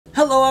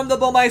Hello, I'm the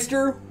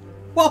Bowmeister.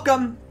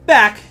 Welcome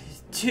back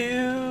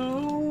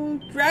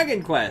to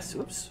Dragon Quest.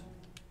 Whoops.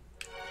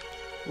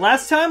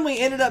 Last time we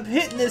ended up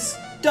hitting this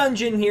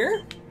dungeon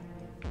here.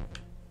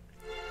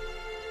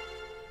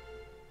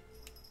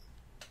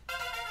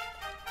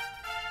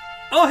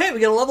 Oh, hey, we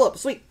got a level up.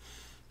 Sweet.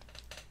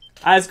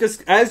 I was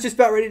just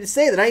about ready to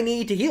say that I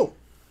need to heal.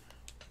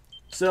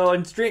 So,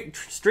 in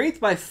strength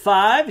by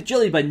 5,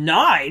 agility by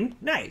 9.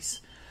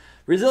 Nice.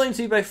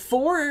 Resiliency by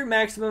 4,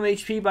 maximum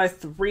HP by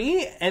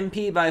 3,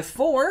 MP by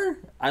 4.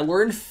 I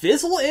learned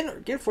Fizzle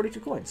and get 42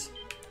 coins.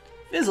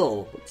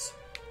 Fizzle. Oops.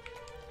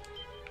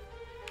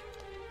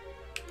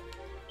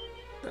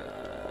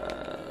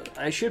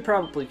 I should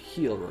probably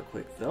heal real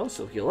quick though,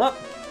 so heal up.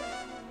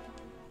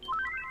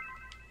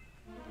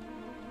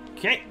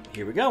 Okay,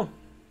 here we go.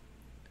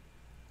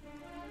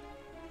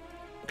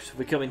 So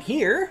we come in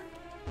here.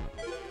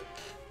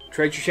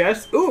 Treasure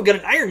chest. Ooh, got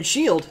an iron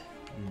shield.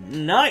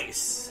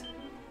 Nice.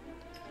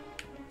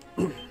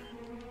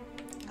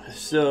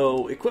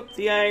 So, equip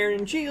the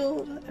iron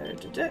shield.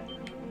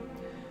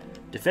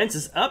 Defense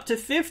is up to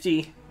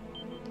 50.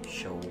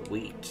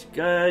 Sweet.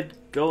 Good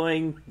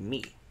going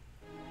me.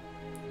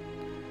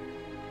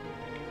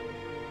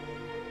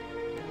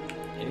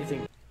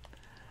 Anything?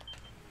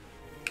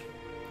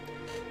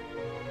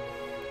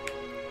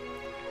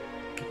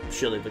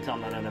 Should leave a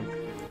comment on him.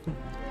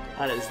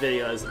 On his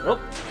videos. Oh!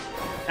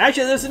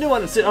 Actually, there's a new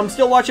one. I'm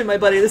still watching my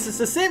buddy. This is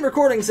the same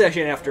recording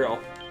session after all.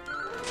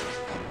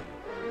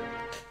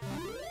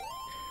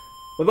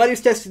 My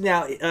buddy's testing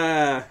out.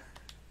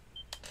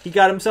 He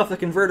got himself a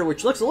converter,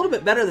 which looks a little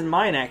bit better than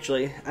mine,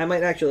 actually. I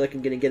might actually look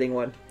into getting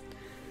one.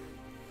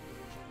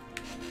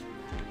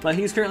 But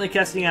he's currently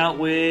testing out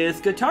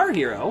with Guitar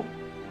Hero.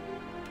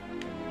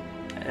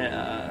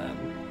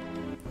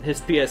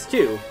 His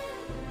PS2.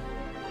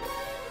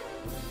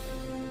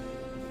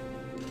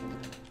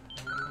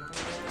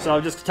 So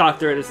I'll just talk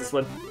through it as this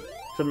one,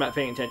 so I'm not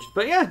paying attention.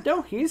 But yeah,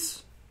 no,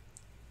 he's,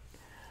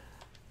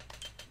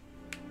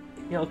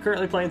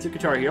 currently playing through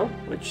Guitar Hero,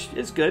 which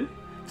is good.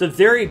 It's a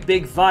very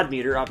big VOD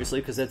meter, obviously,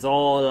 because it's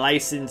all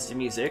licensed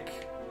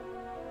music.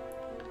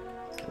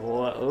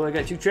 Oh, I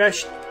got 2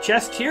 trash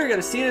chests here. I got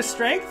a Seed of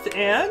Strength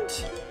and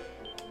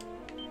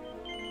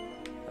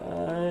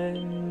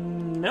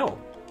no,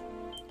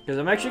 because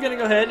I'm actually going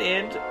to go ahead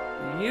and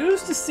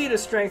use the Seed of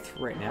Strength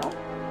right now.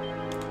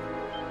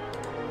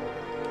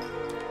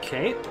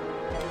 Okay.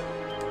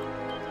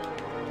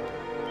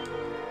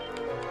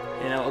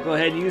 And I'll go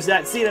ahead and use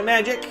that Seed of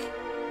Magic.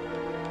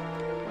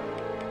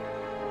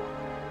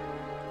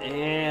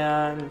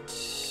 And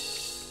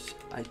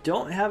I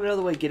don't have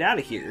another way to get out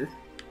of here.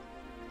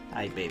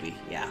 Hi, baby.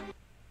 Yeah.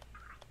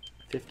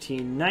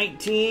 15,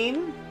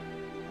 19.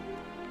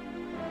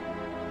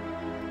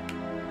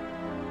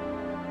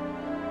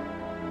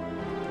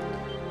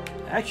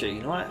 Actually,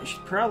 you know what? I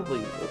should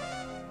probably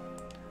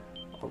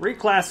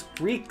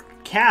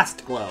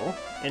recast Glow,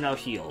 and I'll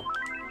heal.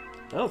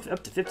 Oh,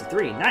 up to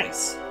 53.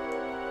 Nice.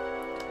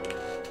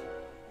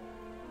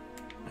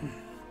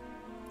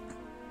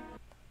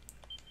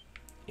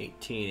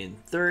 $18 and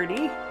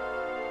 $30.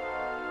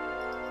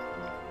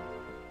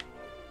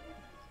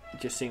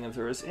 Just seeing if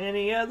there was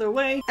any other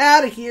way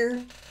out of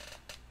here.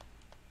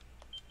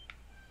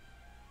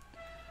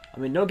 I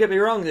mean, don't get me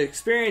wrong, the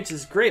experience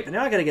is great, but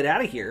now I gotta get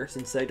out of here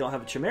since I don't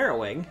have a Chimera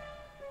Wing.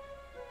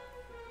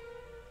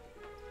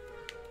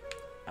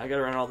 I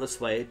gotta run all this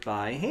way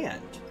by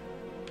hand.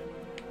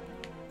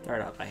 Or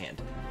not by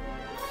hand.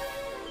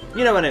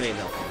 You know what I mean,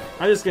 though.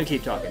 I'm just gonna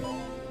keep talking.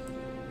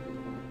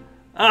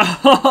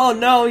 Oh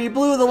no, you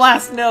blew the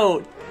last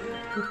note!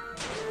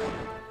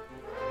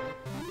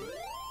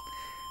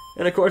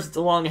 And of course, it's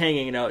a long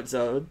hanging note,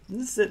 so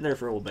it's sitting there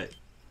for a little bit.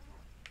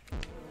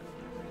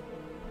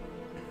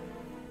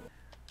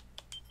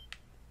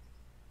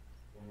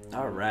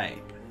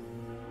 Alright.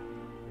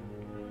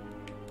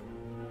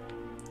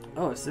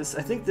 Oh, is this?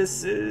 I think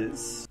this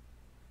is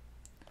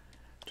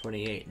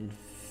 28 and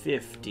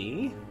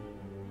 50.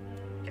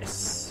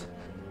 Yes.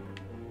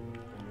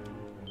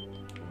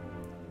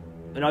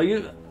 And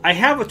I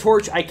have a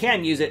torch. I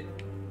can use it.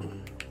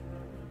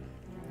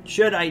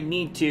 Should I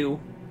need to.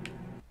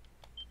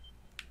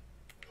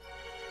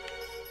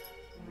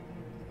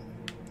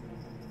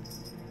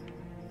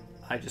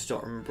 I just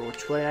don't remember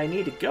which way I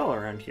need to go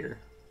around here.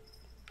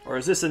 Or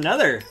is this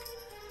another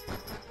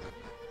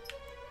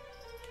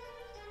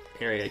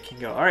area I can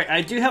go? Alright,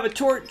 I do have a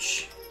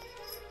torch.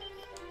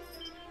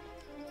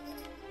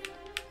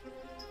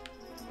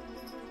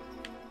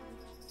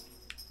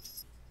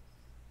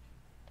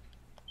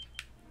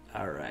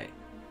 Alright.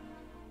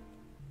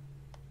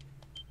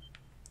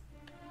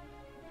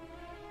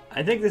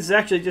 I think this is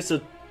actually just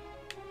a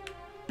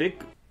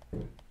big...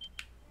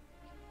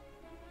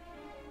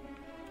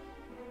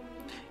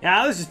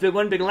 Yeah, this is just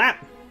one big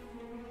lap.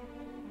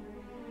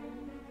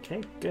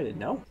 Okay, good to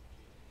know.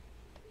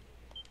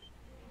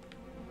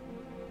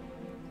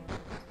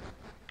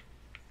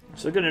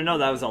 So good to know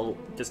that was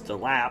just a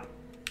lap.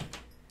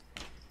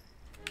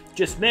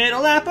 Just made a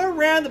lap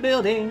around the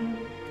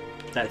building.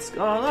 That's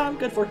all I'm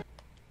good for.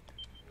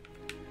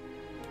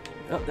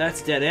 Oh,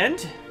 that's dead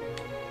end.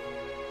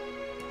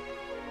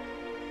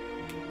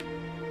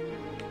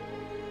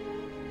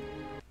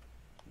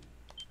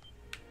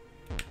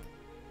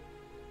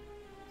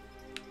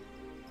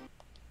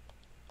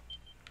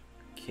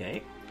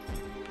 Okay.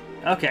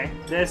 Okay,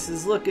 this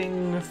is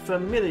looking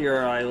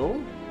familiar,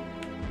 Idle.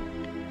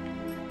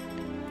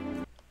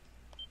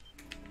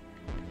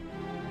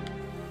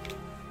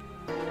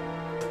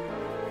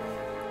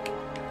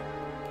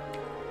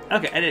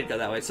 Okay, I didn't go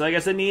that way, so I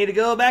guess I need to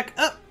go back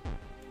up.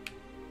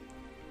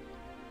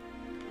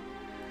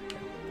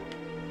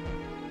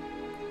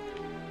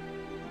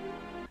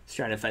 He's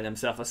trying to find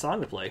himself a song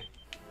to play.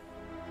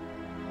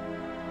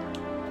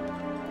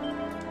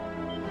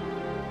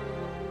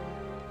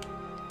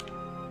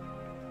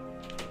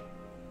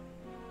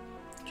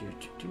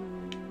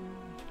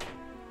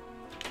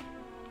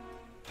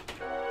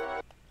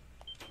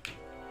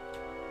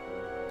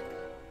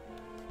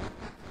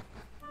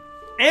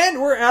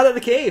 And we're out of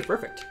the cave.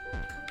 Perfect.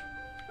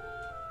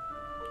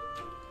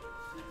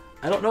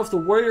 I don't know if the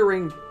warrior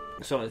ring...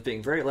 Someone's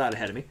being very loud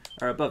ahead of me.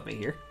 Or above me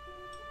here.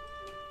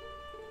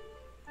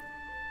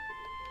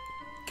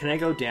 Can I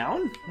go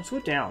down? Let's go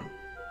down.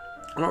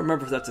 I don't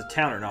remember if that's a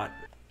town or not.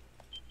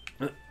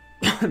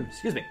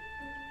 Excuse me.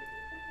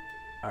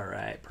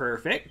 Alright,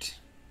 perfect.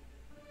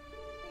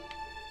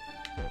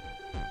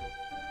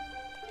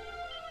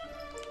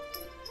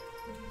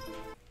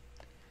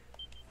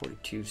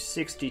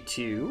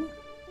 $42.62.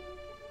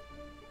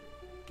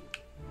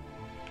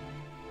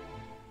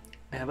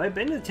 Have I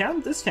been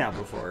to this town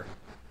before?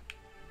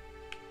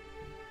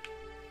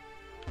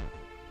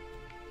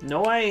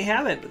 No, I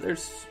haven't, but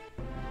there's...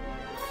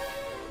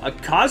 a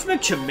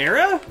Cosmic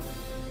Chimera?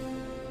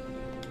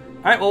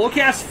 Alright, well, we'll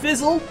cast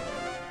Fizzle.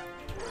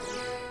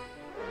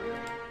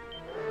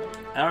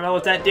 I don't know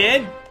what that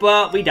did,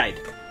 but we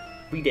died.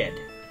 We did.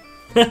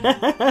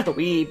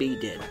 We be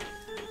dead.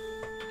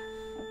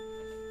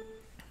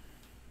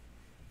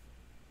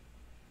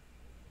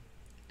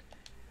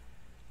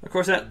 Of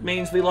course, that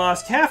means we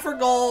lost half our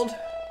gold.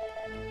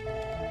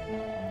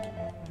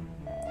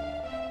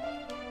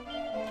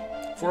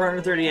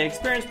 438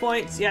 experience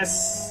points,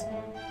 yes.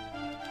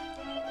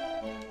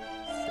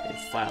 Save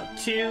file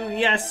 2,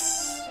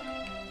 yes.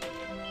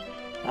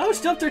 Oh,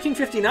 still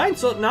 1359,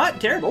 so not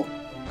terrible.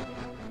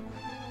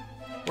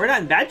 We're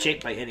not in bad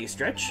shape by any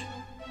stretch.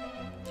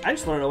 I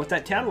just want to know what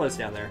that town was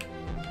down there.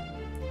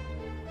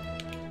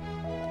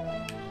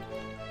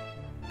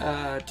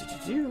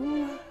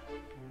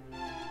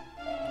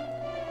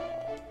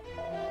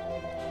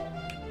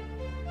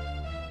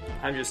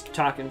 I'm just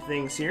talking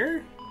things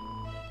here.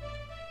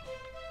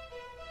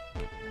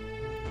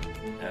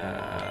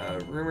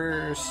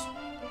 Rumors.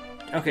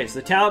 Okay, so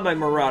the town by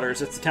Marauders.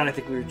 That's the town I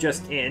think we were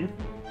just in.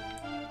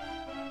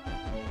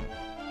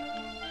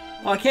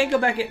 Oh, I can't go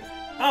back in.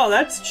 Oh,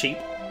 that's cheap.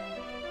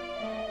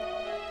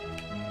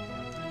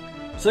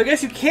 So I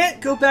guess you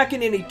can't go back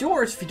in any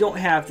doors if you don't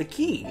have the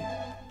key.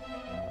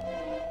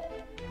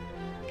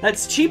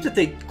 That's cheap that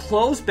they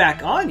close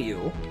back on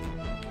you.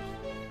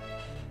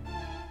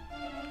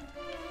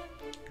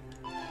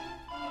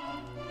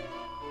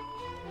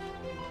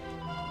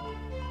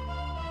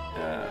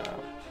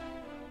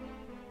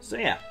 So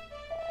yeah.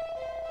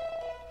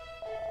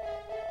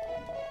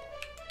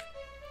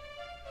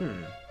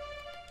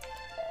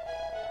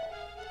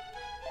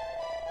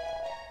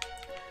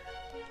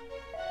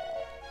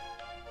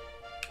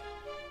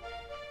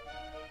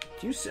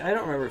 I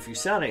don't remember if you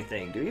sound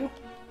anything, do you?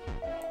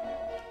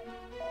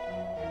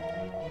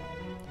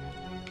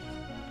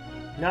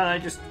 No, I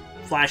just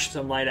flashed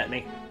some light at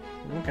me.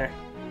 Okay.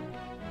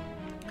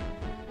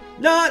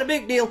 Not a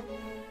big deal.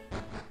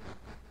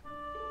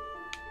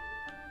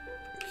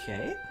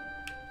 Okay.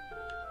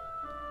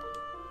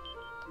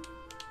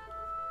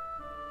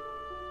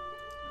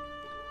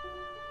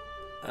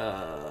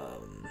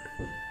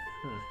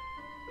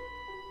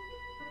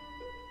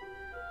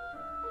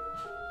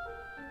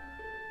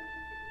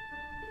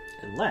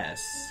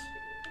 Unless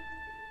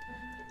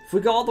if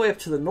we go all the way up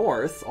to the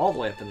north, all the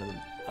way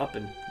up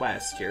in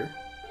west here.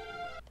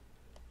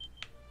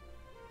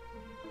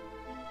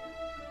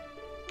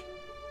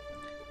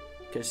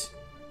 Because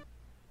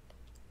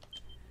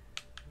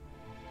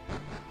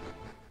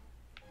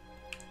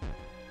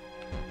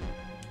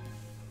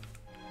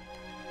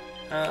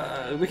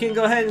we can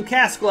go ahead and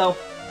cast Glow.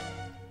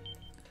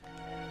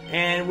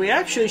 And we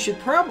actually should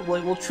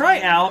we'll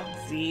try out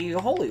the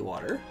holy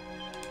water.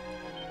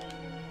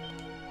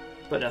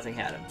 But nothing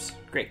happens.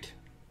 Great.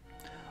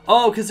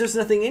 Oh, because there's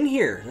nothing in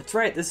here. That's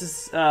right. This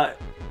is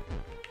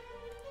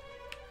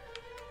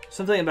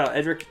something about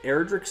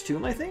Erdrick's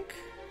tomb, I think.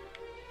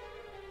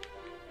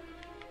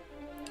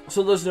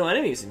 So there's no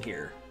enemies in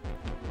here.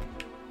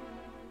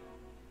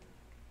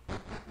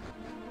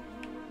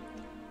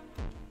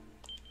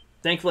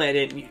 Thankfully, I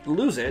didn't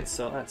lose it,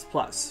 so that's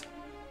plus.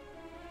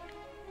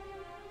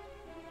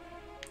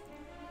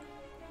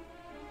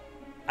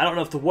 I don't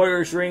know if the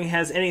Warrior's Ring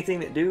has anything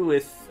to do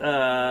with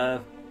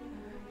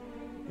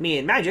me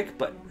and magic,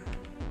 but...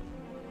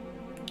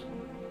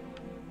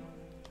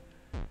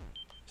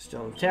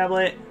 Stone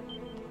tablet.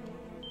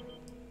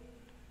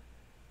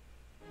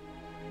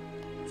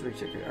 3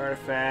 secret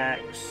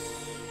artifacts.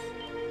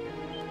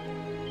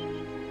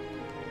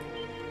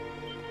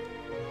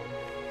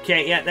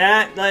 Okay, yeah,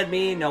 that led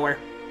me nowhere.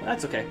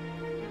 That's okay.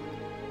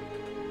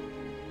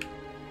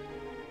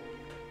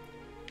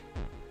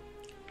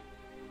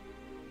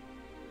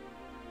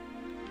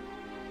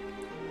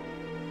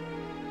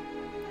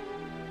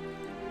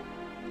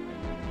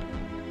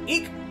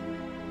 Eek!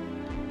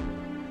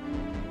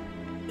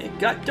 It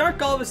got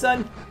dark all of a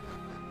sudden.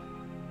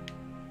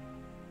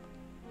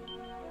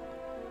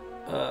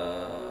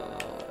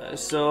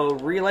 So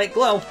relight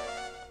glow.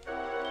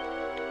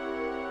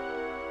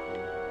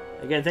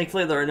 Again,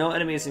 thankfully there are no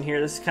enemies in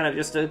here. This is kind of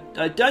just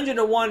a dungeon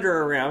to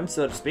wander around,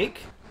 so to speak.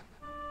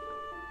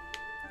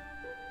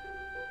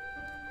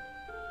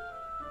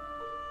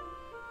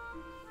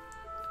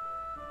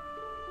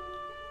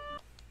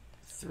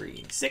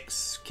 Three,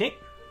 6, okay.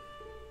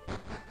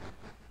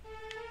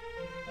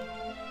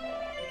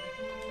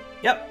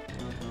 Yep.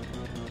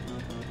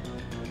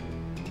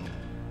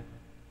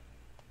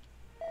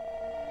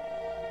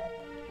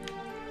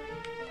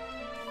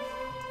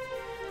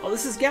 Oh,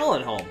 this is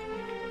Galenholm.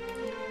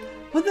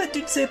 What did that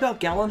dude say about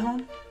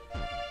Galenholm?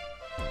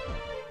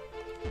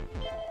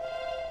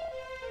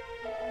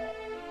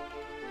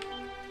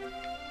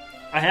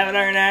 I have an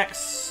iron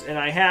axe, and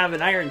I have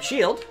an iron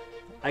shield.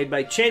 I had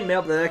my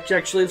chainmail, but that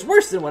actually is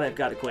worse than what I've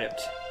got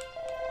equipped.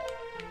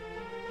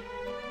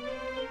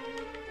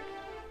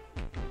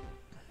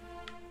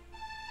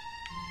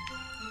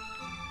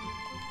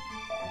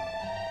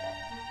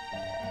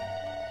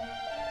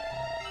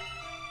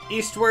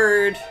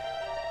 Eastward.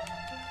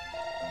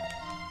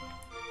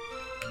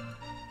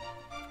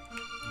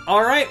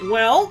 Alright,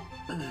 well.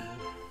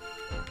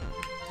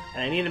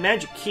 I need a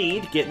magic key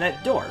to get in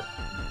that door.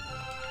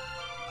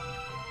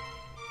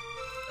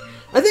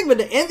 I think I'm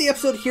going to end the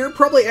episode here.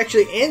 Probably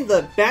actually end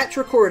the batch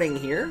recording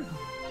here.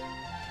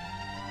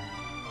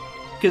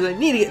 Because I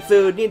need to get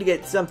food, need to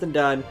get something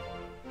done.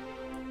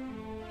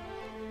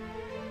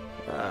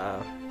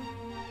 Well,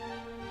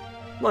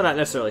 not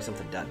necessarily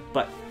something done,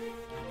 but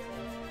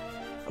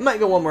I might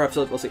go one more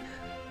episode, we'll see.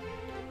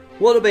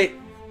 We'll debate.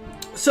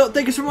 So,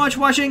 thank you so much for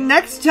watching.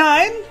 Next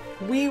time,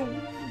 we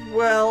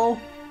will...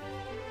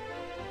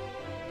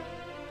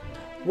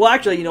 Well,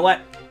 actually, you know what?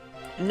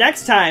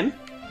 Next time...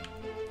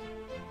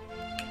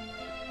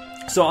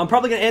 So, I'm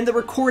probably going to end the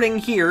recording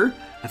here.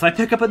 If I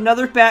pick up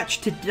another batch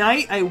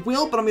tonight, I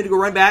will, but I'm going to go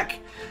run back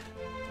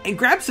and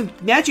grab some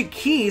magic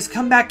keys,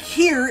 come back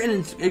here,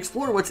 and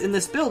explore what's in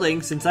this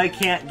building, since I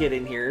can't get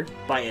in here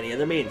by any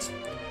other means.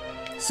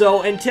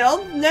 So,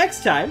 until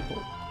next time...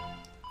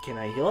 Can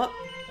I heal up?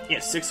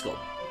 Yes, 6 gold.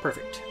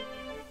 Perfect.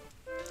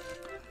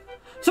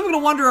 So I'm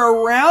going to wander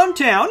around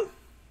town,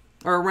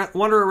 or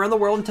wander around the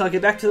world until I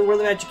get back to where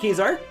the magic keys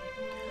are.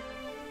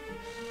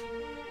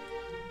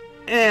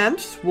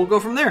 And we'll go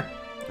from there.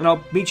 And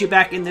I'll meet you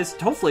back in this,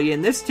 hopefully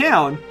in this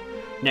town,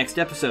 next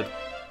episode.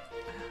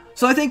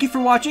 So I thank you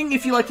for watching.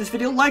 If you like this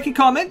video, like and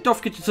comment. Don't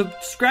forget to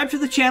subscribe to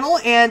the channel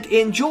and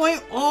enjoy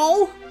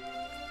all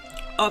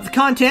of the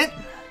content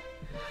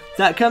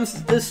that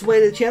comes this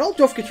way to the channel.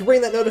 Don't forget to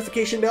ring that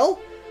notification bell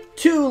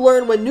to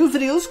learn when new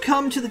videos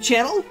come to the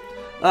channel.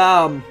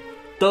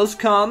 Those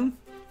come,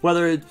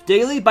 whether it's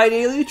daily,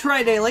 bi-daily,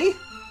 tri-daily.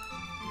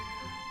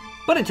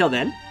 But until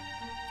then,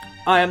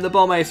 I am the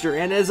Bowmeister,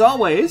 and as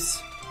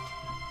always,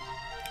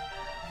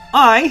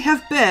 I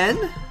have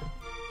been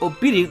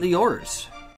obediently yours.